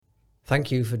Thank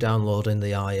you for downloading the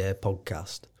IA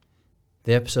podcast.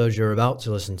 The episode you're about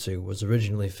to listen to was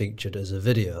originally featured as a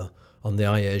video on the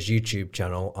IA's YouTube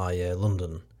channel, IA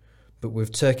London, but we've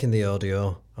taken the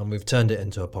audio and we've turned it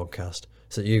into a podcast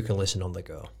so that you can listen on the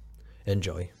go.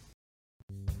 Enjoy.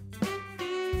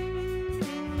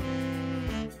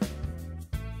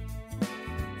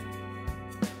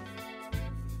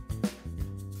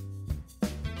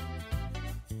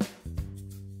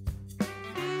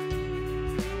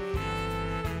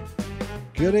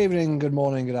 Good evening, good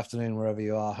morning, good afternoon, wherever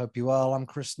you are. Hope you well. I'm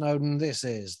Chris Snowden. This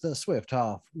is The Swift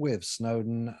Half with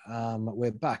Snowden. We're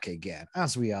back again,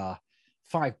 as we are,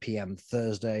 5 p.m.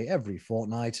 Thursday every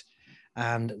fortnight.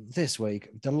 And this week,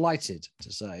 delighted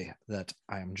to say that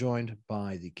I am joined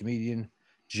by the comedian,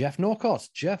 Jeff Norcott.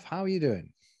 Jeff, how are you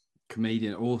doing?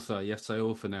 Comedian, author. You have to say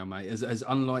author now, mate. As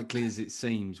unlikely as it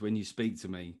seems when you speak to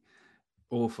me,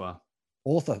 author.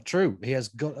 Author, true. He has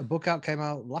got a book out, came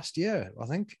out last year, I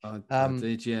think. I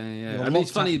did, yeah. I mean, it's locked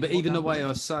funny, up but book even the out. way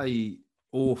I say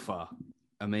author,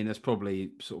 I mean, that's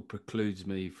probably sort of precludes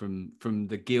me from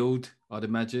the guild, I'd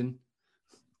imagine.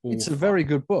 It's a Author. very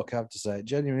good book, I have to say.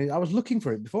 Genuinely, I was looking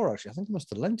for it before, actually. I think I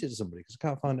must have lent it to somebody because I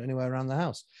can't find it anywhere around the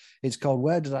house. It's called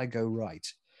Where Did I Go Right?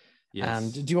 Yes.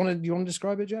 And do you want to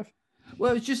describe it, Jeff?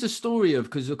 Well, it's just a story of,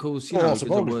 because of course, you Or know,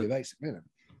 autobiography, basically, isn't it?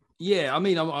 Yeah, I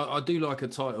mean, I do like a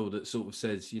title that sort of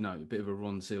says, you know, a bit of a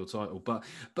Ron Seal title, but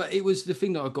it was the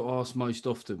thing that I got asked most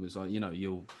often was like, you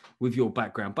know, with your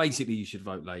background, basically you should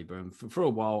vote Labour, and for a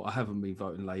while I haven't been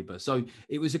voting Labour, so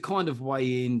it was a kind of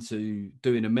way into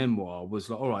doing a memoir.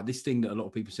 Was like, all right, this thing that a lot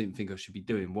of people seem to think I should be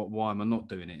doing, why am I not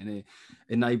doing it? And it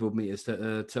enabled me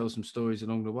to tell some stories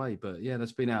along the way. But yeah,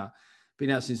 that's been out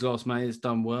since last May. It's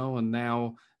done well, and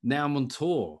now I'm on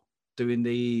tour doing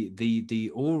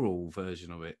the oral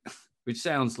version of it, which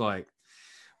sounds like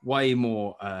way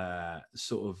more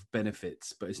sort of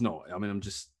benefits, but it's not. I mean,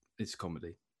 it's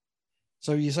comedy.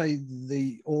 So you say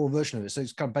the oral version of it. So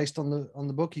it's kind of based on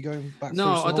the book. You're going back.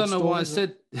 No, through I don't know why I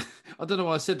stories, said. I don't know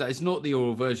why I said that. It's not the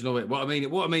oral version of it. What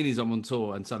I mean is I'm on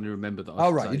tour and suddenly remember that.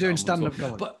 Oh right, you're doing stand-up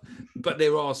comedy. But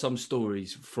there are some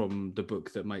stories from the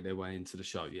book that make their way into the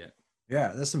show. Yeah. Yeah,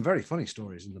 there's some very funny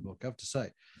stories in the book, I have to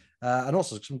say. And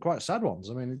also some quite sad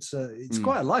ones. I mean, it's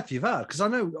quite a life you've had, because I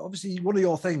know obviously one of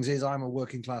your things is I'm a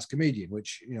working class comedian,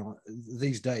 which, you know,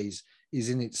 these days is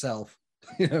in itself,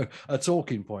 you know, a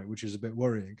talking point, which is a bit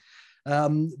worrying.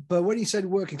 But when you said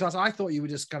working class, I thought you were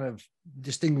just kind of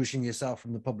distinguishing yourself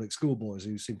from the public school boys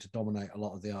who seem to dominate a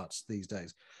lot of the arts these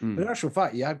days. But in actual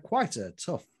fact, you had quite a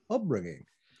tough upbringing.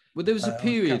 Well, there was a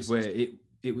period where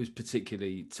it was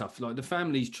particularly tough. Like the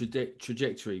family's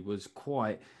trajectory was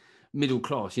quite middle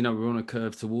class. You know, we were on a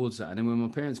curve towards that. And then when my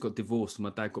parents got divorced and my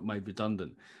dad got made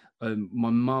redundant, my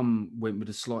mum went with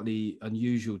a slightly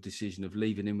unusual decision of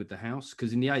leaving him with the house,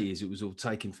 because in the 80s it was all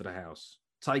taken for the house.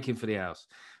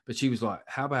 But she was like,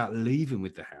 how about leaving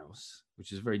with the house,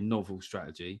 which is a very novel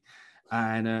strategy.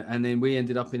 And then we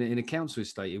ended up in a council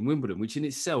estate in Wimbledon, which in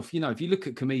itself, you know, if you look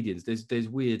at comedians, there's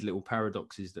weird little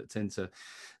paradoxes that tend to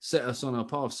set us on our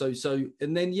path. So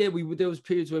and then there was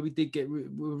periods where we did we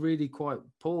were really quite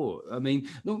poor. I mean,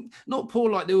 not poor,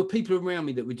 like there were people around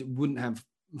me that wouldn't have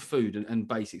food and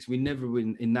basics. We never were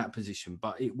in that position,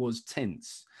 but it was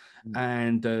tense.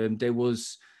 And it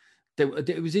was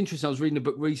interesting. I was reading a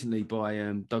book recently by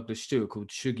Douglas Stewart called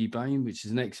Shuggie Bain, which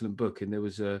is an excellent book. And there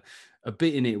was a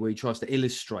bit in it where he tries to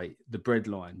illustrate the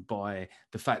breadline by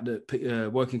the fact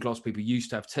that working class people used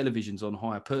to have televisions on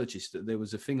hire purchase, that there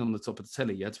was a thing on the top of the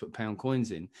telly you had to put pound coins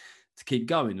in to keep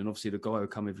going. And obviously the guy would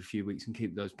come every few weeks and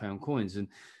keep those pound coins. And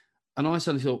I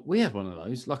suddenly thought, we had one of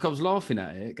those. Like I was laughing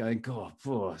at it, going, God,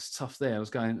 it's tough there. I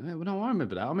was going, well, no, I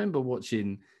remember that. I remember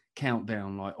watching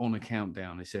Countdown, like on a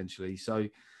countdown, essentially. So,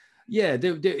 yeah,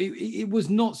 it was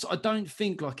not. I don't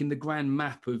think, like in the grand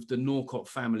map of the Norcott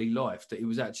family life, that it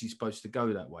was actually supposed to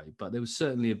go that way. But there was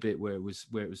certainly a bit where it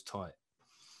was tight.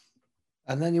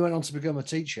 And then you went on to become a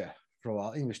teacher for a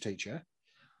while, English teacher.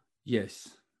 Yes.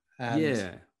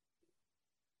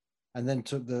 And then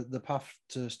took the path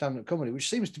to stand-up comedy, which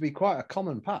seems to be quite a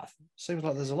common path. Seems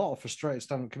like there's a lot of frustrated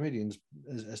stand-up comedians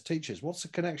as teachers. What's the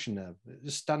connection there?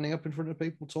 Just standing up in front of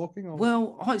people talking? Or?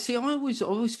 Well, I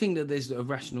always think that there's a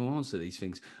rational answer to these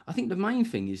things. I think the main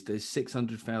thing is there's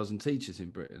 600,000 teachers in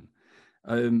Britain,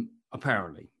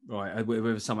 apparently, right?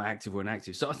 Whether some are active or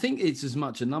inactive. So I think it's as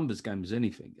much a numbers game as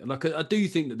anything. Like I do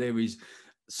think that there is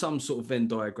some sort of Venn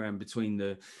diagram between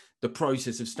the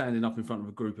process of standing up in front of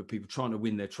a group of people trying to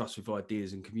win their trust with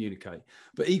ideas and communicate.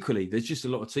 But equally, there's just a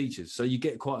lot of teachers. So you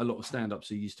get quite a lot of stand-ups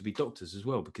who used to be doctors as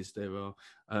well, because there are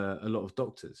a lot of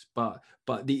doctors. But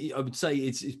I would say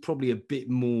it's probably a bit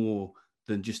more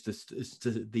than just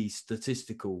the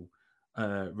statistical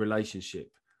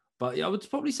relationship. But I would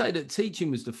probably say that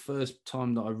teaching was the first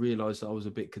time that I realized that I was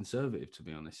a bit conservative, to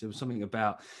be honest. There was something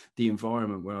about the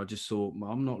environment where I just thought,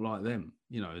 well, I'm not like them,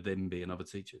 them being other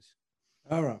teachers.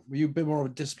 All right. Were you a bit more of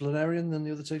a disciplinarian than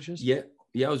the other teachers? Yeah.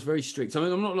 Yeah, I was very strict. I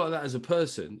mean, I'm not like that as a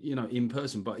person, in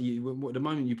person, but the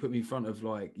moment you put me in front of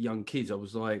like young kids,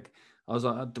 I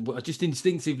just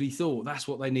instinctively thought that's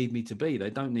what they need me to be. They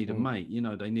don't need a mate,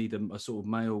 they need a sort of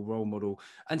male role model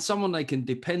and someone they can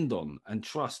depend on and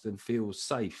trust and feel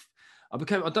safe. I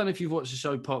don't know if you've watched the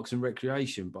show Parks and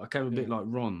Recreation, but I became a bit like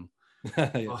Ron.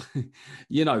 Kind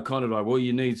of like, well,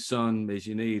 you need son is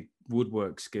you need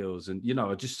woodwork skills. And,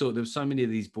 I just thought there were so many of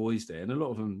these boys there and a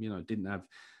lot of them, didn't have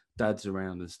dads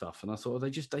around and stuff, and I thought they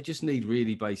just need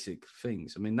really basic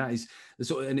things. I mean, that is the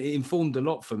sort of, and it informed a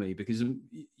lot for me because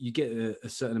you get a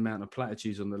certain amount of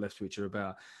platitudes on the left which are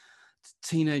about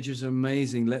teenagers are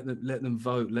amazing, let them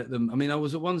vote, I mean, I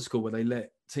was at one school where they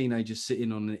let teenagers sit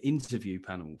in on an interview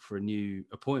panel for a new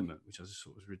appointment, which I just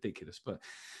thought was ridiculous, but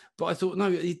I thought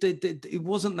no, it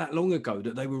wasn't that long ago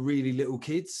that they were really little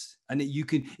kids, and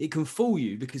it can fool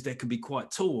you because they can be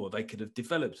quite tall or they could have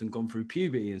developed and gone through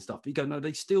puberty and stuff, but you go, no,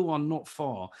 they still are not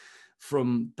far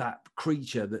from that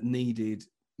creature that needed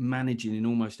managing in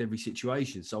almost every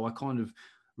situation. So I kind of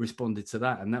responded to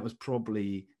that, and that was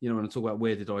probably, when I talk about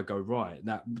where did I go right,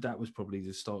 that was probably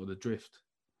the start of the drift.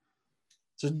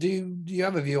 So do you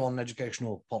have a view on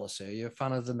educational policy? Are you a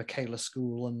fan of the Michaela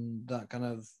School and that kind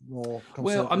of more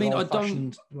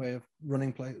old-fashioned way of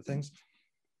running things?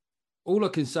 All I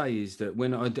can say is that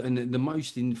and the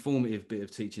most informative bit of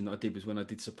teaching that I did was when I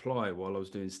did supply while I was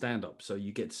doing stand-up. So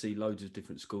you get to see loads of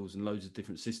different schools and loads of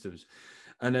different systems.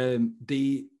 And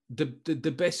the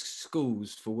best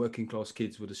schools for working class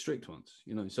kids were the strict ones,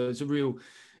 so it's a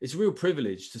real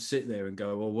privilege to sit there and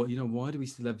go, well, why do we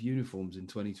still have uniforms in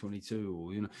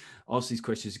 2022? Or, ask these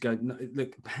questions, go, no,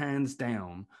 look, hands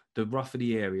down, the rougher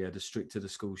the area, the stricter the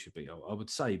school should be, I would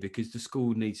say, because the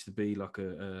school needs to be like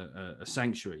a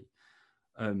sanctuary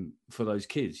for those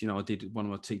kids. I did one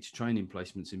of my teacher training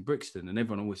placements in Brixton, and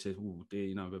everyone always says, oh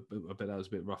dear, I bet that was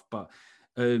a bit rough, but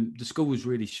the school was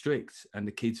really strict, and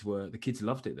the kids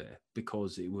loved it there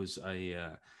because it was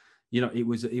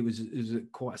it was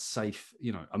quite a safe,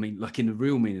 I mean, like in the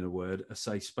real meaning of the word, a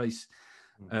safe space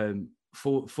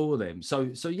for them.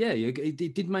 So yeah,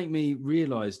 it did make me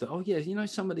realize that, oh yeah,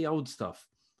 some of the old stuff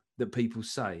that people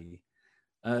say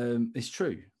is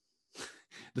true.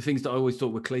 The things that I always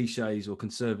thought were cliches or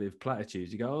conservative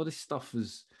platitudes, you go, oh, this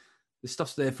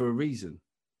stuff's there for a reason.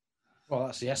 Well,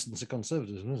 that's the essence of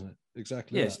conservatism, isn't it?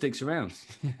 Exactly. Yeah, it sticks around.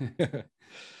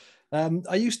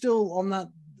 Are you still on that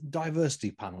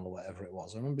diversity panel or whatever it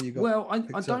was? I remember you got. Well,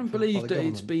 I don't believe that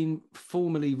it's been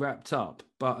formally wrapped up,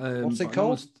 but what's it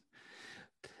called?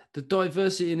 The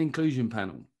Diversity and Inclusion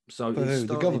Panel. So for who?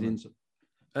 The government?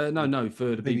 No,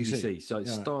 for the BBC. So it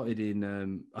started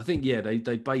in, I think, they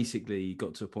basically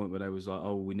got to a point where they was like,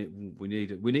 oh, we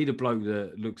need a bloke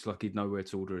that looks like he'd know where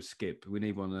to order a skip. We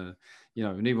need one, we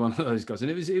need one of those guys. And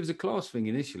it was a class thing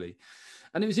initially,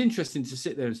 and it was interesting to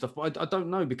sit there and stuff. But I don't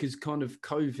know, because kind of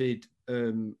COVID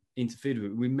interfered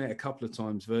with it. We met a couple of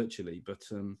times virtually, but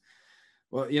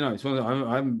well, it's one of the,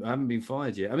 I haven't been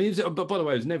fired yet. I mean, but by the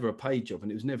way, it was never a paid job,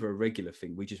 and it was never a regular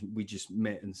thing. We just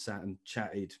met and sat and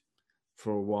chatted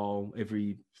for a while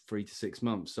every 3 to 6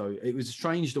 months. So it was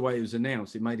strange the way it was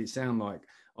announced. It made it sound like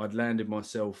I'd landed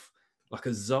myself like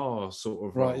a czar sort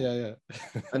of role. Right, yeah.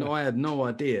 And I had no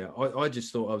idea. I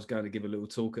just thought I was going to give a little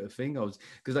talk at a thing.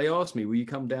 Because they asked me, will you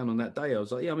come down on that day? I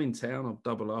was like, yeah, I'm in town. I'll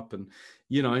double up, and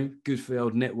good for the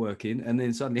old networking. And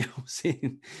then suddenly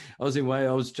I was in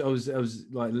Wales. I was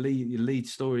like lead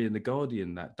story in the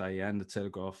Guardian that day and the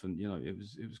Telegraph, and it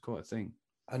was quite a thing.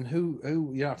 And who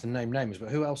you don't have to name names, but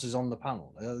who else is on the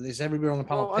panel? Is everybody on the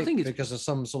panel I think it's because of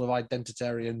some sort of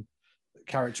identitarian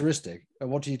characteristic?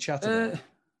 What do you chat about?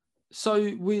 So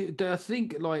I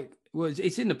think, like, well,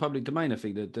 it's in the public domain. I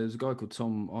think that there's a guy called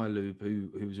Tom Iloob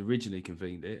who was originally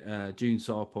convened it. June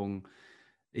Sarpong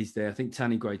is there. I think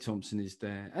Tanni Grey-Thompson is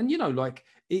there. And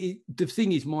the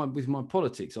thing is, with my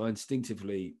politics, I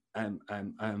instinctively am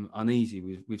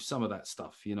uneasy with some of that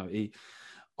stuff.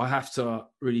 I have to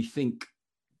really think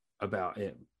about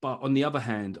it. But on the other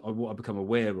hand, what I become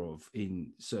aware of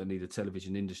in certainly the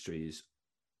television industry is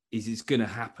it's going to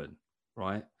happen,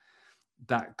 right?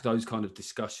 That those kind of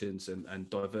discussions and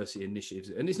diversity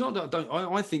initiatives. And it's not that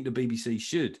I think the BBC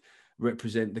should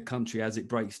represent the country as it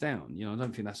breaks down. I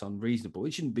don't think that's unreasonable.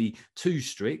 It shouldn't be too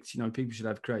strict. People should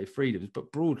have creative freedoms,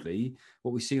 but broadly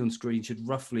what we see on screen should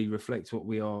roughly reflect what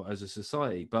we are as a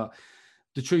society. But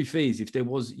the truth is, if there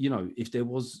was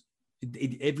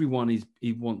everyone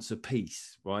he wants a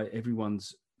piece, right?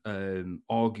 Everyone's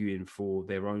arguing for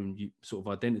their own sort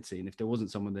of identity, and if there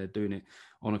wasn't someone there doing it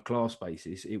on a class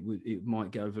basis, it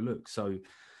might get overlooked. So,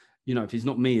 you know, if it's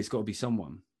not me, it's got to be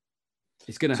someone.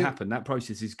 It's going to happen. That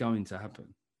process is going to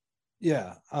happen.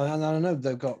 Yeah, and I know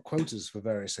they've got quotas for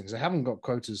various things. They haven't got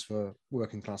quotas for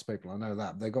working class people. I know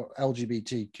that. They've got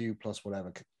LGBTQ plus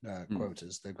whatever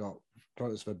quotas. They've got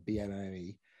quotas for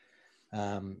BME,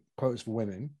 quotas for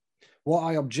women. What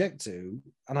I object to,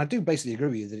 and I do basically agree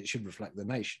with you that it should reflect the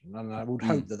nation, and I would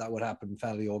hope that that would happen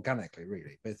fairly organically,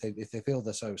 really. But if they feel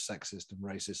they're so sexist and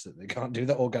racist that they can't do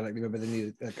that organically, maybe they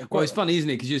need a quota. Well, it's funny, isn't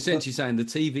it? Because you're essentially saying the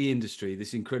TV industry,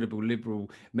 this incredible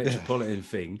liberal metropolitan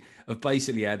thing, have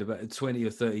basically had about 20 or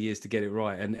 30 years to get it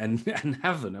right, and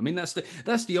haven't. I mean, that's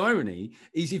the irony.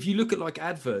 Is if you look at like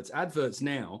adverts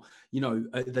now, you know,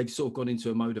 they've sort of gone into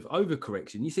a mode of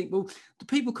overcorrection. You think, well, the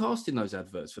people casting those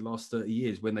adverts for the last 30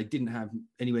 years, when they didn't have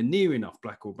anywhere near enough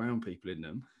black or brown people in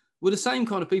them, were the same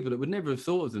kind of people that would never have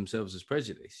thought of themselves as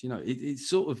prejudiced. You know, it's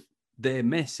sort of their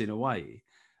mess in a way.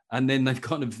 And then they've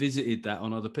kind of visited that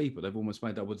on other people. They've almost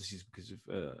made that, well, this is because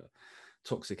of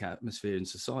toxic atmosphere in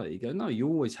society. You go, no, you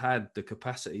always had the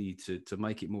capacity to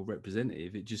make it more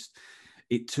representative.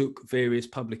 It took various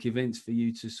public events for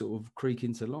you to sort of creak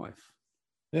into life.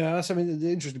 Yeah, that's, I mean,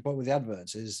 the interesting point with the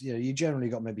adverts is, you know, you generally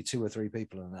got maybe 2 or 3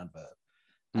 people in an advert.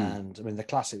 And I mean, the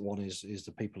classic one is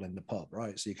the people in the pub,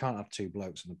 right? So you can't have 2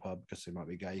 blokes in the pub because they might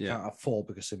be gay. You can't have 4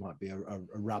 because there might be a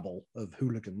rabble of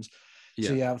hooligans.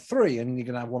 So you have 3, and you're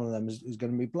going to have one of them is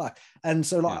going to be black. And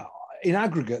so, like, in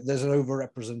aggregate, there's an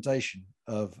overrepresentation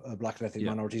of black and ethnic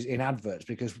minorities in adverts,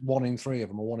 because 1 in 3 of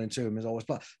them or 1 in 2 of them is always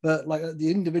black. But like at the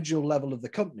individual level of the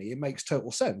company, it makes total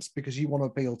sense because you want to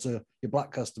appeal to your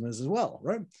black customers as well,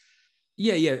 right?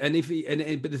 Yeah. And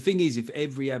but the thing is, if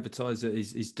every advertiser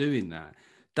is doing that,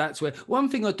 that's where one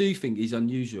thing I do think is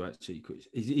unusual, actually, Chris,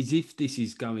 is if this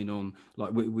is going on,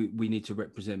 like we need to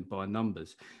represent by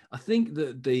numbers. I think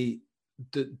that the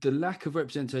lack of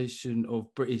representation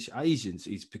of British Asians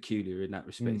is peculiar in that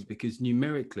respect, because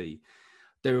numerically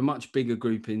they're a much bigger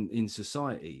group in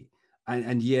society.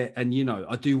 And you know,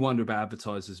 I do wonder about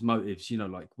advertisers' motives, you know,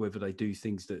 like whether they do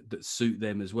things that suit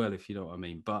them as well, if you know what I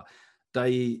mean. But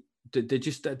that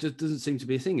just doesn't seem to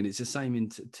be a thing, and it's the same in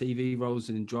TV roles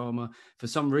and in drama for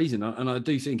some reason. And I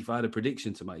do think, if I had a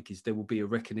prediction to make, is there will be a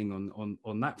reckoning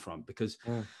on that front, because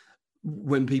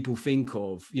when people think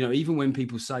of, you know, even when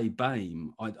people say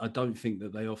BAME, I don't think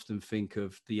that they often think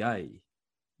of the A,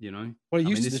 you know. Well, it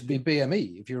used to just be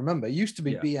BME, if you remember. It used to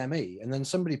be BME, and then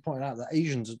somebody pointed out that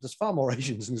there's far more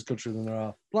Asians in this country than there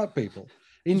are black people.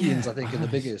 Indians, I think, are the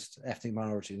biggest ethnic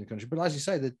minority in the country. But as you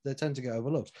say, they tend to get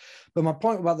overlooked. But my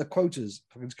point about the quotas,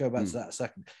 if I can just go back to that a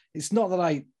second, it's not that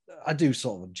I do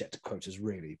sort of object to quotas,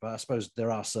 really, but I suppose there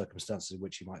are circumstances in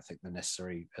which you might think they're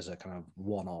necessary as a kind of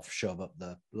one-off shove up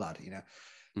the lad, you know.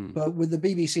 But with the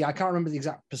BBC, I can't remember the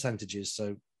exact percentages,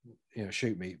 so, you know,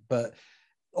 shoot me. But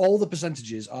all the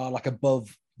percentages are like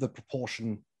above the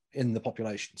proportion in the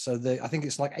population. So I think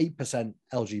it's like 8%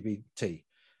 LGBT.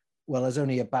 Well, there's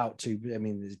only about 2. I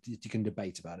mean, you can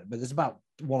debate about it, but there's about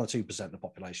 1 or 2% of the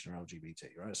population are LGBT,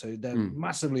 right? So they're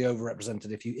massively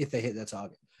overrepresented if they hit their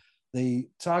target. The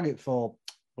target for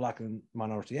black and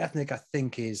minority ethnic, I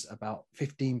think, is about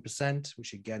 15%,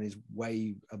 which again is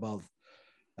way above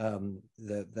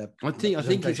the. I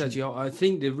think it's actually. I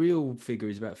think the real figure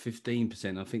is about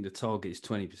 15%. I think the target is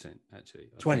 20%. Actually,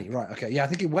 20, right? Okay, yeah. I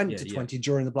think it went to 20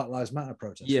 during the Black Lives Matter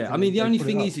protest. Yeah, I mean, the only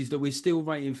thing is that we're still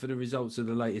waiting for the results of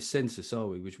the latest census, are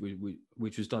we?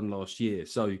 Which was done last year.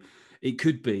 So it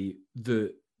could be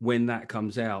that when that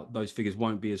comes out, those figures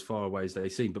won't be as far away as they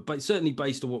seem. But certainly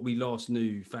based on what we last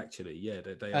knew factually,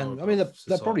 they are. I mean,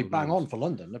 they're probably bang on for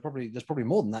London. There's probably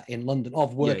more than that in London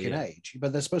of working age,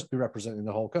 but they're supposed to be representing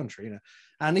the whole country, you know.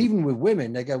 And even with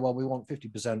women, they go, well, we want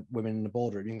 50% women in the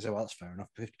boardroom. You can say, well, that's fair enough.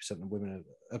 50% of women,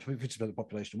 50% of the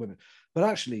population of women. But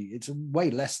actually, it's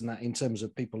way less than that in terms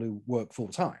of people who work full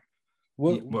time.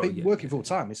 Working full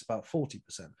time is about 40%.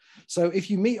 So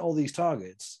if you meet all these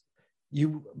targets,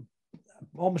 you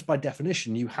almost by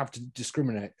definition, you have to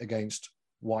discriminate against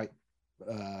white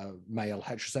male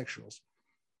heterosexuals.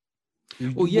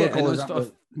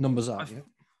 Numbers are.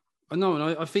 I know,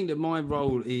 and I think that my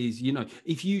role is, you know,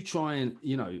 if you try and,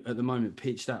 you know, at the moment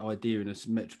pitch that idea in a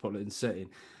metropolitan setting,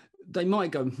 they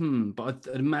might go, but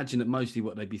I'd imagine that mostly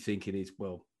what they'd be thinking is,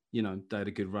 well, you know, they had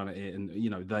a good run at it, and, you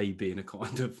know, they being a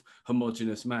kind of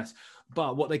homogenous mass.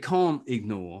 But what they can't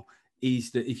ignore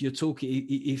is that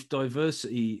if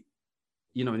diversity,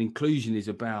 you know, and inclusion is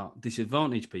about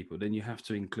disadvantaged people, then you have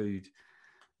to include,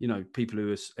 you know, people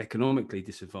who are economically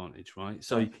disadvantaged, right?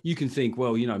 So you can think,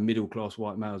 well, you know, middle-class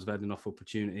white males have had enough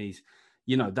opportunities.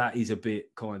 You know, that is a bit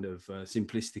kind of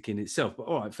simplistic in itself, but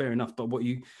all right, fair enough. But what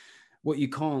you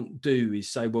can't do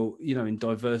is say, well, you know, in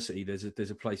diversity,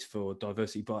 there's a place for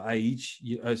diversity by age,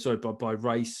 by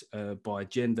race, by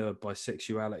gender, by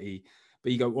sexuality.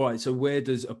 But you go, all right, so where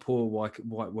does a poor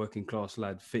white working class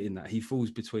lad fit in that? He falls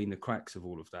between the cracks of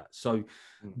all of that. So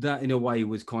that, in a way,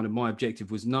 was kind of my objective,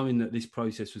 was knowing that this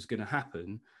process was going to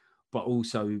happen, but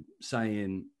also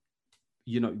saying,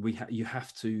 you know, you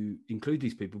have to include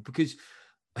these people, because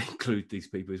include these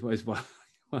people is one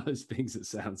of those things that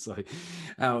sounds so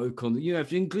out of context. You have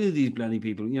to include these bloody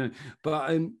people, you know. But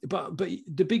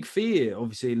the big fear,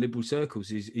 obviously, in liberal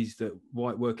circles is that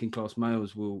white working class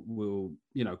males will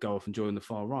you know, go off and join the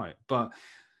far right. But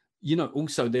you know,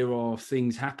 also there are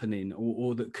things happening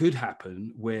or that could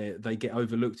happen where they get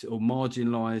overlooked or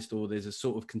marginalized, or there's a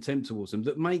sort of contempt towards them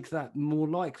that make that more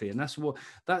likely. And that's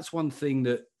one thing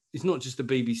that is not just the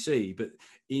BBC, but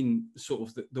in sort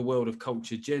of the world of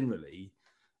culture generally,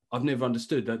 I've never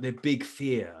understood that their big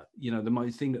fear, you know, the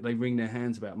most thing that they wring their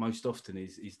hands about most often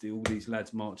is all these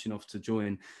lads marching off to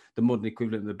join the modern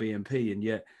equivalent of the BNP. And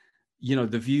yet, you know,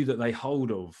 the view that they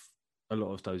hold of a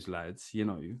lot of those lads, you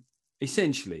know,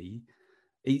 essentially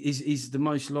is the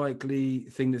most likely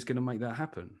thing that's going to make that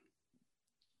happen.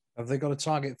 Have they got a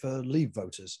target for Leave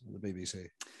voters in the BBC?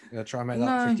 Try and make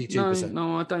that 52%.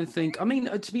 No, I don't think. I mean,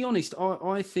 to be honest,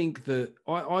 I think that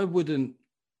I wouldn't.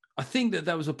 I think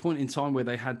that was a point in time where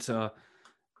they had to.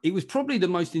 It was probably the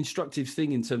most instructive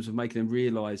thing in terms of making them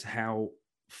realise how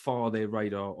far their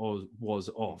radar was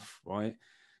off, right?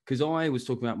 Because I was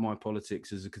talking about my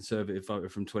politics as a Conservative voter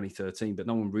from 2013, but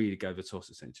no one really gave a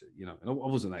toss, essentially, you know. And I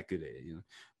wasn't that good at it, you know,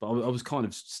 but I was kind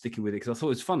of sticking with it because I thought it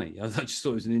was funny. I just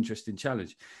thought it was an interesting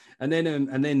challenge. And then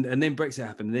Brexit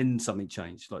happened, and then something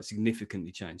changed, like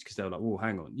significantly changed, because they were like, "Oh,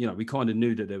 hang on, you know, we kind of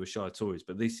knew that there were shy Tories,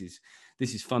 but this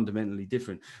is fundamentally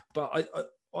different." But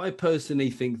I personally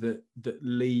think that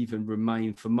Leave and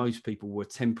Remain for most people were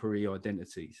temporary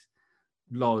identities.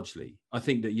 Largely, I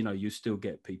think that, you know, you still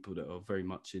get people that are very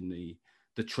much in the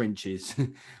trenches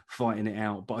fighting it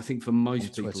out, but I think for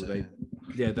most people,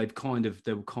 they've kind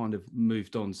of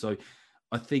moved on. So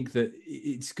I think that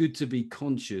it's good to be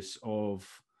conscious of,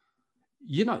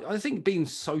 you know, I think being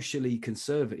socially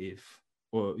conservative,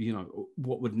 or, you know,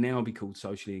 what would now be called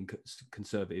socially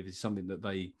conservative, is something that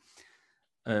they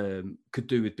could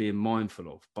do with being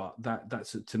mindful of. But that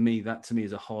to me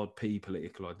is a hard P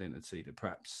political identity that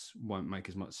perhaps won't make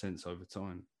as much sense over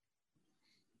time.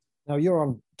 Now, you're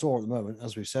on tour at the moment,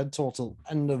 as we've said, tour till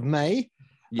end of May.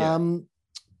 Yeah.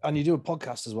 And you do a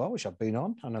podcast as well, which I've been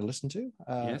on and I listen to.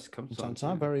 Yes, from time to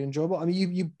time. Very enjoyable. I mean,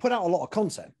 you put out a lot of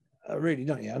content, really,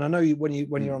 don't you? And I know when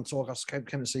you're on tour, I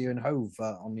came to see you in Hove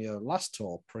on your last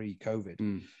tour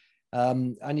pre-COVID.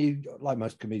 And you, like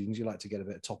most comedians, you like to get a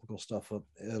bit of topical stuff up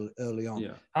early on.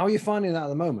 Yeah. How are you finding that at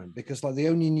the moment? Because like the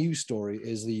only news story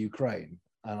is the Ukraine,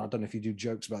 and I don't know if you do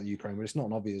jokes about the Ukraine, but it's not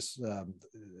an obvious.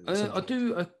 I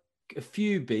do a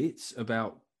few bits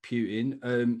about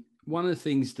Putin. One of the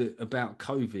things about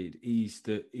COVID is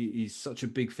that it is such a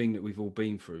big thing that we've all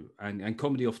been through, and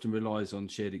comedy often relies on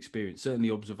shared experience,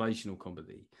 certainly observational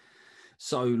comedy.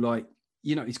 So, like,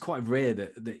 you know, it's quite rare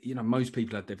that you know, most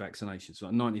people had their vaccinations,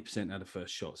 like 90% had a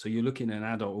first shot. So you're looking at an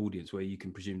adult audience where you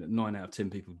can presume that 9 out of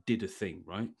 10 people did a thing,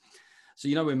 right? So,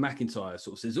 you know, when McIntyre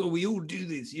sort of says, "Oh, we all do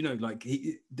this," you know, like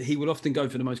he will often go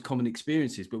for the most common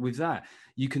experiences. But with that,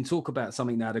 you can talk about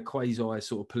something that had a quasi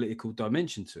sort of political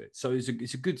dimension to it. So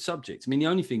it's a good subject. I mean, the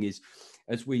only thing is,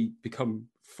 as we become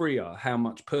freer, how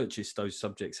much purchase those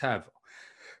subjects have.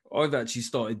 I've actually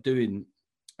started doing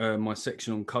my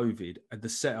section on COVID, and the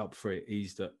setup for it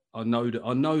is that I know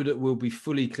that we'll be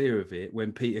fully clear of it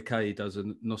when Peter Kay does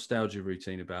a nostalgia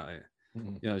routine about it.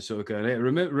 Mm-hmm. You know, sort of going, hey,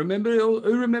 remember who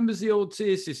remembers the old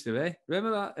tier system?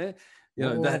 Remember that? You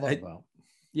know, what was that about?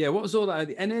 Yeah, what was all that?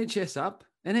 The NHS up.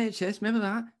 NHS, remember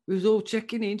that? We was all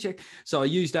checking in. So I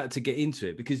used that to get into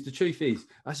it, because the truth is,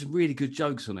 I had some really good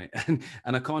jokes on it, and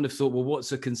I kind of thought, well,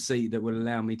 what's a conceit that will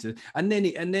allow me to? And then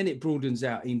it broadens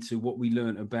out into what we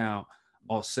learned about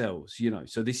ourselves. You know,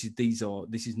 so this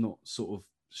is not sort of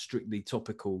strictly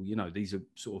topical. You know, these are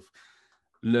sort of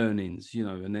learnings. You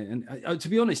know, and to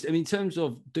be honest, I mean, in terms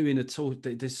of doing a talk,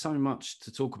 there's so much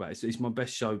to talk about. It's my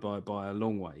best show by a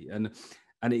long way, and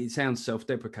it sounds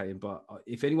self-deprecating, but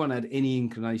if anyone had any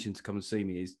inclination to come and see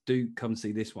me, do come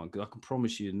see this one, because I can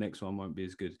promise you the next one won't be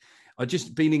as good. I've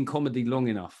just been in comedy long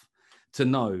enough to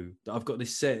know that I've got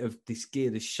this set of this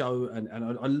gear, this show, and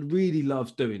I really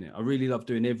love doing it. I really love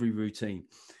doing every routine.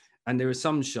 And there are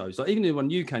some shows, like even the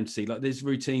one you came to see, like there's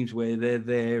routines where they're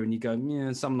there and you go,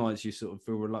 yeah, some nights you sort of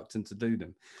feel reluctant to do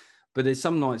them. But there's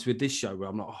some nights with this show where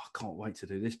I'm like, oh, I can't wait to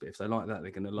do this. But if they like that,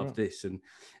 they're going to love this.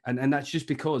 And that's just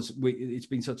because it's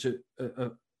been such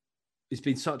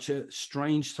a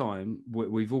strange time.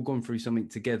 We've all gone through something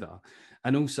together.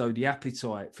 And also the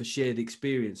appetite for shared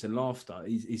experience and laughter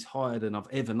is higher than I've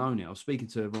ever known it. I was speaking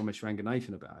to Ramesh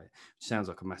Ranganathan about it. It sounds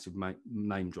like a massive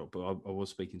name drop, but I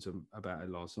was speaking to him about it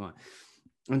last night.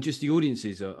 And just the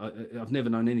audiences, I've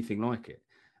never known anything like it.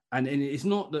 And it's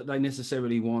not that they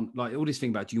necessarily want, like all this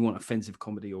thing about, do you want offensive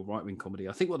comedy or right-wing comedy?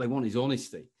 I think what they want is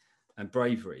honesty and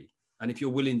bravery. And if you're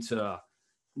willing to,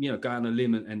 go on a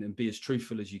limb and be as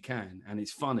truthful as you can, and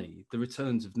it's funny, the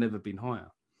returns have never been higher.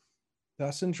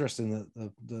 That's interesting that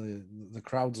the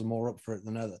crowds are more up for it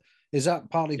than ever. Is that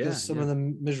partly because some of the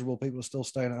miserable people are still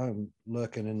staying at home,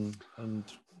 lurking and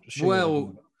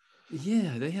well,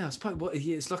 yeah, I suppose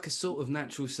it's like a sort of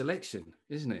natural selection,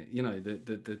 isn't it?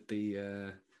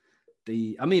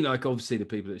 I mean, like obviously the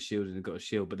people that shielded have got a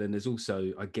shield, but then there's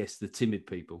also, I guess, the timid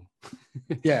people.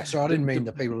 Yeah, so I didn't mean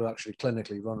the people who are actually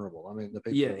clinically vulnerable. I mean the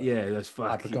people. That's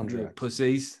fucking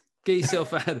pussies. Get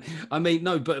yourself out. I mean,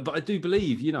 no, but I do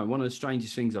believe, one of the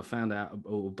strangest things I found out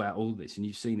about all this, and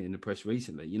you've seen it in the press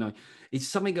recently, it's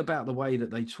something about the way that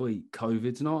they tweet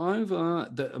COVID's not over.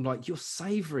 That I'm like, you're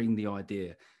savouring the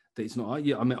idea that it's not.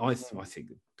 Yeah, I mean, I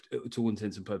think to all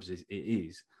intents and purposes it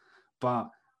is,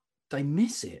 but they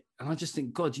miss it. And I just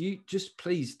think, God, you just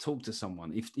please talk to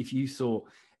someone if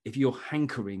you're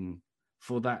hankering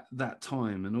for that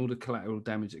time and all the collateral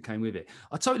damage that came with it.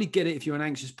 I totally get it if you're an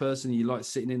anxious person, you like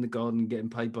sitting in the garden and getting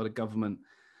paid by the government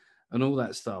and all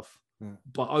that stuff. Yeah.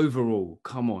 But overall,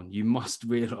 come on, you must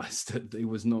realise that it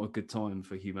was not a good time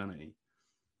for humanity.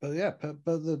 But yeah,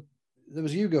 there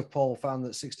was a YouGov poll found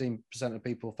that 16% of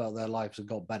people felt their lives had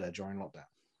got better during lockdown.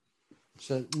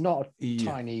 So not a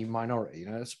tiny minority,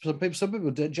 Some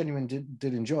people genuinely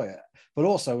did enjoy it, but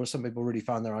also some people really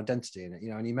found their identity in it,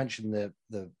 And you mentioned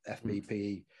the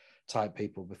FBP type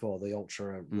people before, the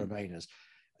ultra Remainers.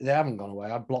 They haven't gone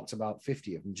away. I blocked about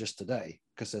 50 of them just today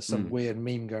because there's some weird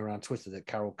meme going around Twitter that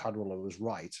Carol Cadwalladr was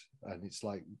right, and it's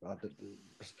like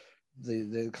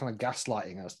the kind of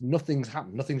gaslighting us. Nothing's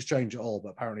happened, nothing's changed at all,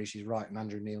 but apparently she's right, and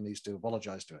Andrew Neil needs to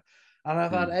apologise to her. And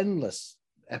I've had endless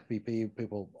FBP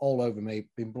people all over me,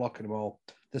 been blocking them all.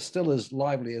 They're still as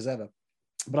lively as ever,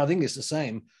 but I think it's the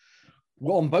same.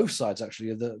 Well, on both sides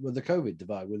actually, with the COVID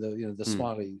divide, with the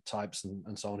smiley types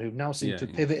and so on, who now seem to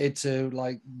pivoted to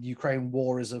like Ukraine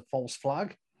war is a false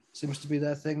flag. Seems to be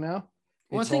their thing now.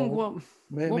 Well, I think what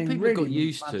people really got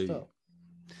used to.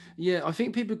 Yeah, I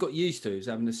think people got used to is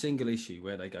having a single issue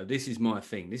where they go, "This is my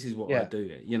thing. This is what I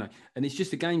do." And it's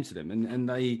just a game to them, and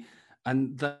they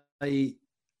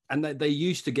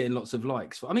used to getting lots of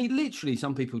likes. I mean, literally,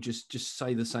 some people just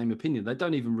say the same opinion. They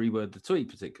don't even reword the tweet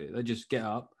particularly. They just get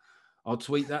up, I'll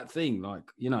tweet that thing, like,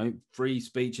 free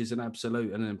speech is an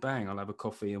absolute, and then bang, I'll have a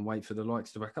coffee and wait for the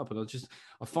likes to back up. And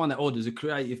I find that odd as a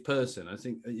creative person. I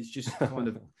think it's just kind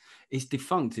of, it's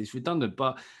defunct, it's redundant,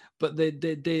 but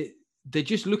they're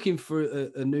just looking for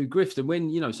a new grift. And when,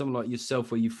 someone like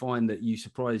yourself, where you find that you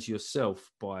surprise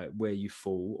yourself by where you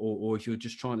fall, or if you're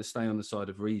just trying to stay on the side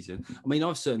of reason. I mean,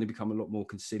 I've certainly become a lot more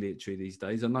conciliatory these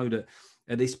days. I know that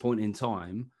at this point in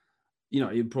time,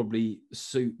 it'd probably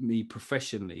suit me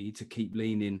professionally to keep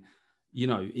leaning,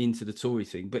 into the Tory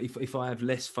thing. But if I have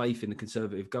less faith in the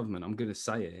Conservative government, I'm going to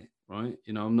say it, right?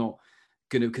 I'm not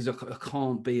going to, because I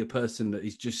can't be a person that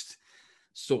is just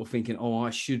sort of thinking,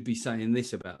 I should be saying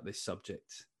this about this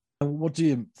subject. What do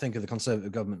you think of the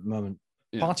Conservative government at the moment?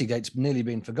 Yeah. Partygate's nearly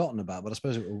been forgotten about, but I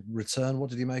suppose it will return.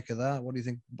 What did you make of that? What do you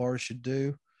think Boris should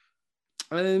do?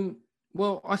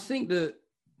 Well, I think that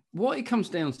what it comes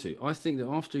down to, I think that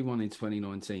after he won in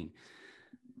 2019,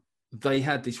 they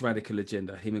had this radical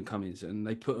agenda, him and Cummings, and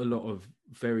they put a lot of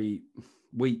very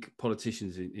weak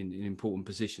politicians in important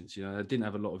positions. They didn't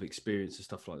have a lot of experience and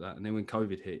stuff like that. And then when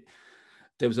COVID hit,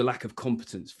 there was a lack of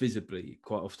competence visibly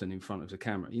quite often in front of the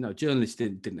camera. Journalists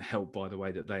didn't help by the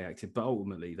way that they acted, but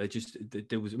ultimately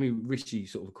Rishi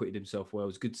sort of acquitted himself well. It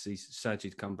was good to see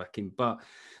Sajid come back in, but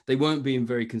they weren't being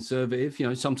very conservative.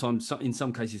 Sometimes in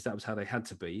some cases that was how they had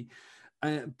to be.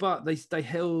 But they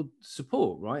held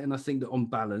support, right? And I think that on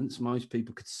balance, most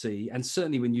people could see, and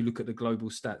certainly when you look at the global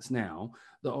stats now,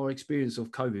 that our experience of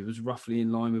COVID was roughly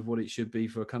in line with what it should be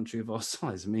for a country of our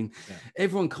size. I mean,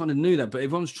 Everyone kind of knew that, but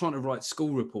everyone's trying to write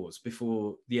school reports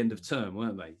before the end of term,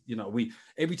 weren't they?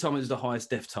 Every time it was the highest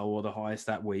death toll or the highest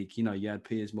that week, you had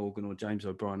Piers Morgan or James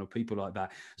O'Brien or people like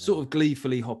that, sort of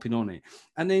gleefully hopping on it.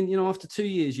 And then, after 2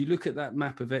 years, you look at that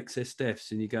map of excess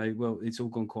deaths and you go, well, it's all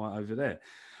gone quiet over there.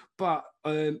 But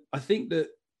I think that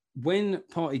when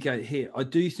Partygate hit, I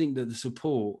do think that the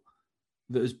support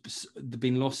that has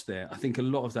been lost there, I think a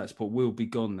lot of that support will be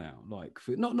gone now. Like,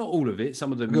 not all of it.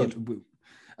 Some of them,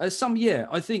 some, yeah.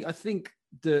 I think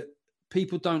that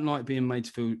people don't like being made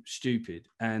to feel stupid,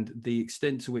 and the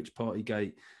extent to which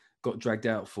Partygate got dragged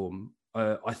out for them,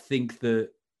 I think that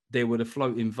there were the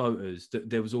floating voters that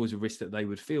there was always a risk that they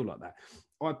would feel like that.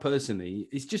 I personally,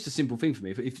 it's just a simple thing for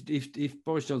me. If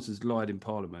Boris Johnson's lied in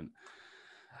Parliament,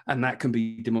 and that can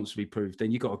be demonstrably proved, then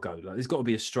you got to go. Like, there's got to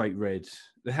be a straight red.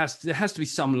 There has to be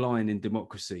some line in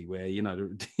democracy where, you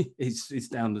know, it's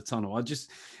down the tunnel. I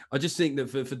just think that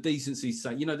for decency's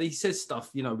sake, you know, he says stuff,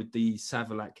 you know, with the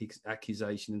Savile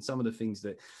accusation and some of the things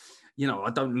that, you know, I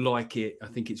don't like it. I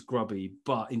think it's grubby.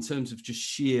 But in terms of just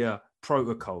sheer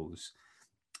protocols,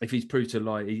 if he's proved to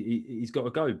lie, he's got to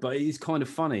go. But it is kind of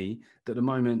funny that the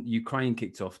moment Ukraine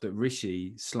kicked off, that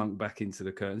Rishi slunk back into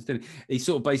the curtains. Didn't he? He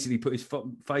sort of basically put his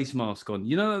face mask on.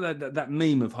 You know that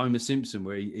meme of Homer Simpson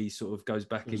where he sort of goes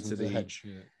back into the hedge.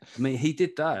 Yeah. I mean, he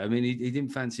did that. I mean, he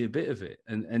didn't fancy a bit of it.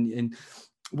 And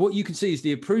what you can see is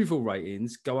the approval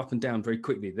ratings go up and down very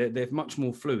quickly. They're much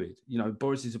more fluid. You know,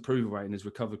 Boris's approval rating has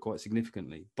recovered quite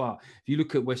significantly. But if you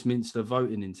look at Westminster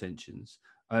voting intentions,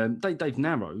 they've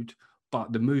narrowed.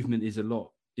 But the movement is a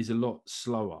lot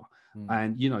slower,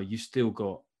 and you know, you've still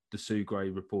got the Sue Gray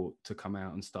report to come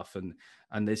out and stuff,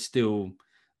 and there's still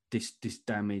this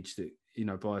damage that, you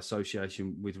know, by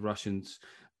association with Russians,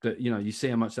 that, you know, you see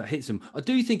how much that hits them. I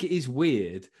do think it is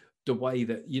weird the way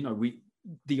that, you know,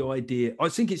 the idea. I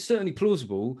think it's certainly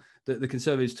plausible that the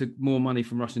Conservatives took more money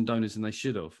from Russian donors than they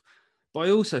should have, but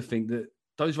I also think that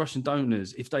those Russian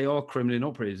donors, if they are Kremlin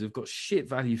operatives, have got shit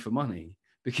value for money,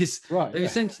 because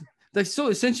they've sort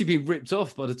of essentially been ripped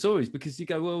off by the Tories, because you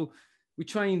go, well, we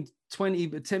trained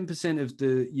 10% of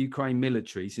the Ukraine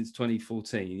military since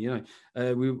 2014. You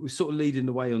know, we were sort of leading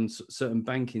the way on certain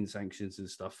banking sanctions and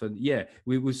stuff. And yeah,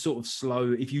 we were sort of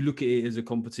slow. If you look at it as a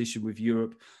competition with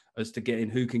Europe as to getting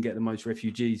who can get the most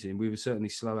refugees in, we were certainly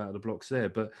slow out of the blocks there.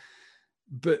 But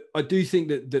I do think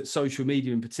that social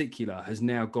media in particular has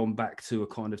now gone back to a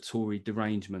kind of Tory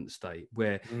derangement state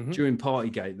where during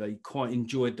Partygate, they quite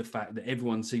enjoyed the fact that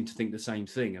everyone seemed to think the same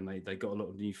thing, and they got a lot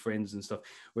of new friends and stuff.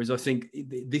 Whereas I think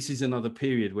this is another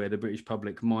period where the British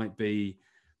public might be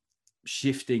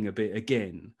shifting a bit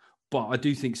again. But I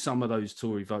do think some of those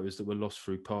Tory voters that were lost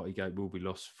through Partygate will be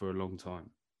lost for a long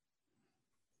time.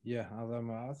 Yeah,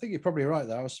 I think you're probably right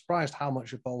there. I was surprised how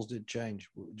much the polls did change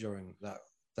during that.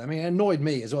 I mean, it annoyed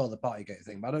me as well, the Partygate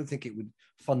thing, but I don't think it would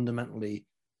fundamentally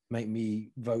make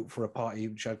me vote for a party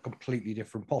which had completely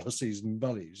different policies and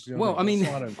values. You know, well, I mean,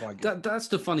 I don't quite get that's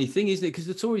the funny thing, isn't it? Because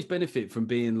the Tories benefit from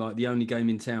being like the only game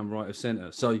in town, right of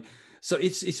centre. So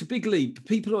it's a big leap.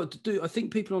 I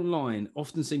think people online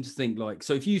often seem to think like,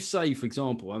 so if you say, for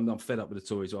example, I'm fed up with the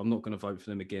Tories, or I'm not going to vote for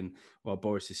them again while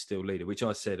Boris is still leader, which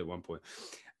I said at one point,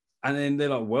 and then they're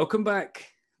like, welcome back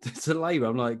to Labour.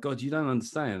 I'm like, God, you don't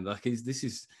understand. Like, this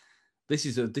is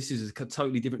a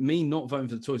totally different. Me not voting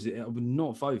for the Tories, I would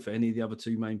not vote for any of the other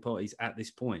two main parties at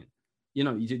this point. You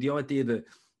know, the idea that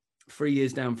 3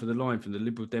 years down for the line from the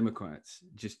Liberal Democrats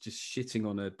just shitting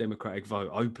on a Democratic vote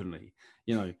openly,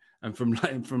 you know, and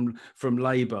from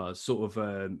Labour sort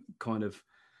of kind of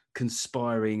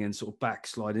conspiring and sort of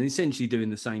backsliding, essentially doing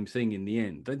the same thing in the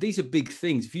end. These are big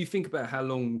things. If you think about how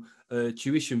long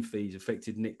tuition fees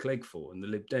affected Nick Clegg for and the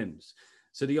Lib Dems.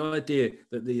 So the idea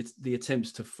that the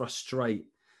attempts to frustrate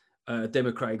a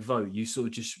Democratic vote, you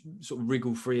sort of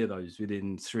wriggle free of those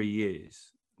within 3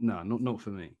 years. No, not for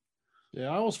me. Yeah,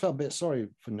 I always felt a bit sorry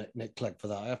for Nick Clegg for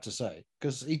that, I have to say,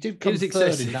 because he did come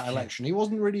third in that election. He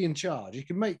wasn't really in charge. He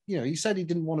can make, you know, he said he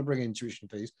didn't want to bring in tuition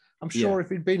fees. I'm sure if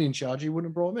he'd been in charge, he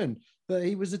wouldn't have brought him in. But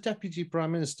he was a deputy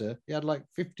prime minister. He had like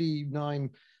 59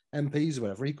 MPs or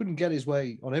whatever. He couldn't get his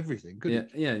way on everything, could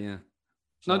he? Yeah.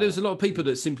 No, there's a lot of people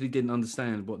that simply didn't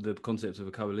understand what the concept of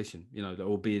a coalition, you know,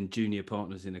 or being junior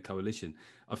partners in a coalition.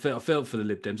 I felt for the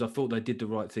Lib Dems. I thought they did the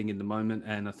right thing in the moment,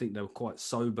 and I think they were quite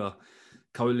sober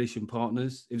coalition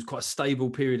partners. It was quite a stable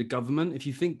period of government. If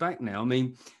you think back now, I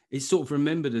mean, it's sort of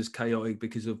remembered as chaotic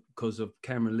because of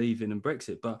Cameron leaving and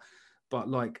Brexit, but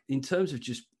like in terms of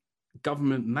just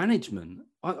government management,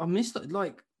 I missed that.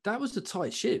 Like, that was the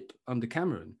tight ship under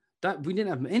Cameron. That we didn't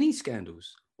have any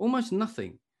scandals, almost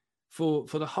nothing. For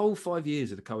the whole 5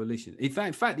 years of the coalition. In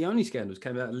fact, the only scandals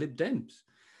came out of Lib Dems.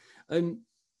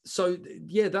 So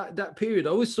yeah, that period,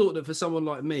 I always thought that for someone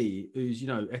like me, who's, you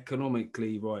know,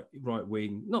 economically right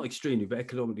wing, not extremely, but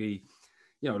economically,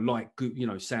 you know, like good, you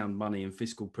know, sound money and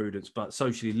fiscal prudence, but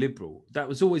socially liberal, that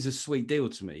was always a sweet deal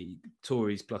to me.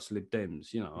 Tories plus Lib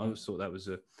Dems, you know, I always thought that was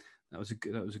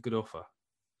a good offer.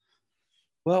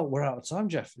 Well, we're out of time,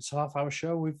 Jeff. It's a half-hour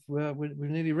show. We've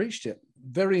nearly reached it.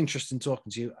 Very interesting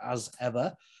talking to you as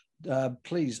ever.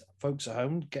 Please, folks at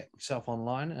home, get yourself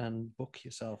online and book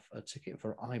yourself a ticket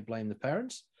for I Blame the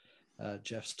Parents,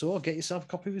 Jeff's tour. Get yourself a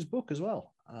copy of his book as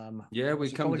well.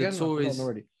 We come. The tour is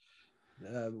already.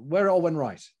 Where it all went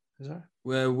right. Is that?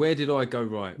 Where did I go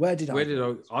right? Where did I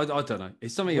don't know.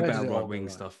 It's something about right wing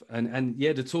stuff. And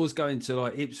yeah, the tour's going to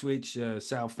like Ipswich,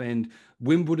 Southend,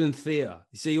 Wimbledon Theatre.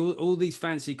 You see, all these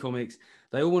fancy comics,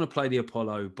 they all want to play the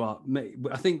Apollo, but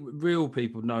I think real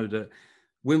people know that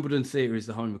Wimbledon Theatre is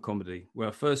the home of comedy, where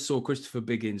I first saw Christopher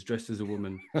Biggins dressed as a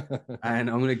woman, and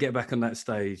I'm going to get back on that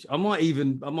stage. I might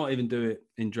even do it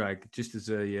in drag, just as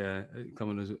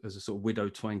coming as a sort of widow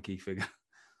twanky figure.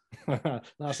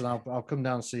 Nice, and I'll come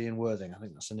down and see you in Worthing. I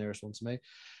think that's the nearest one to me.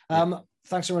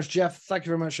 Thanks so much, Jeff. Thank you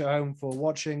very much at home for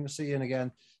watching. See you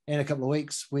again in a couple of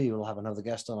weeks. We will have another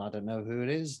guest on. I don't know who it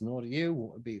is, nor do you. It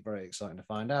would be very exciting to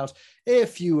find out.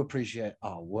 If you appreciate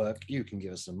our work, you can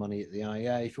give us some money at the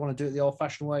IEA. If you want to do it the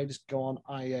old-fashioned way, just go on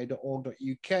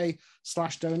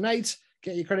iea.org.uk/donate.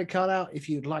 Get your credit card out. If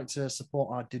you'd like to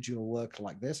support our digital work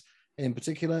like this in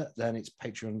particular, then it's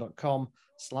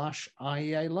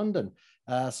patreon.com/IEA London.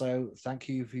 So thank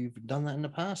you if you've done that in the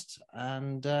past,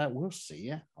 and we'll see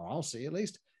you, or I'll see you at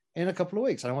least, in a couple of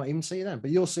weeks. I won't even see you then,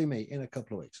 but you'll see me in a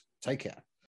couple of weeks. Take care.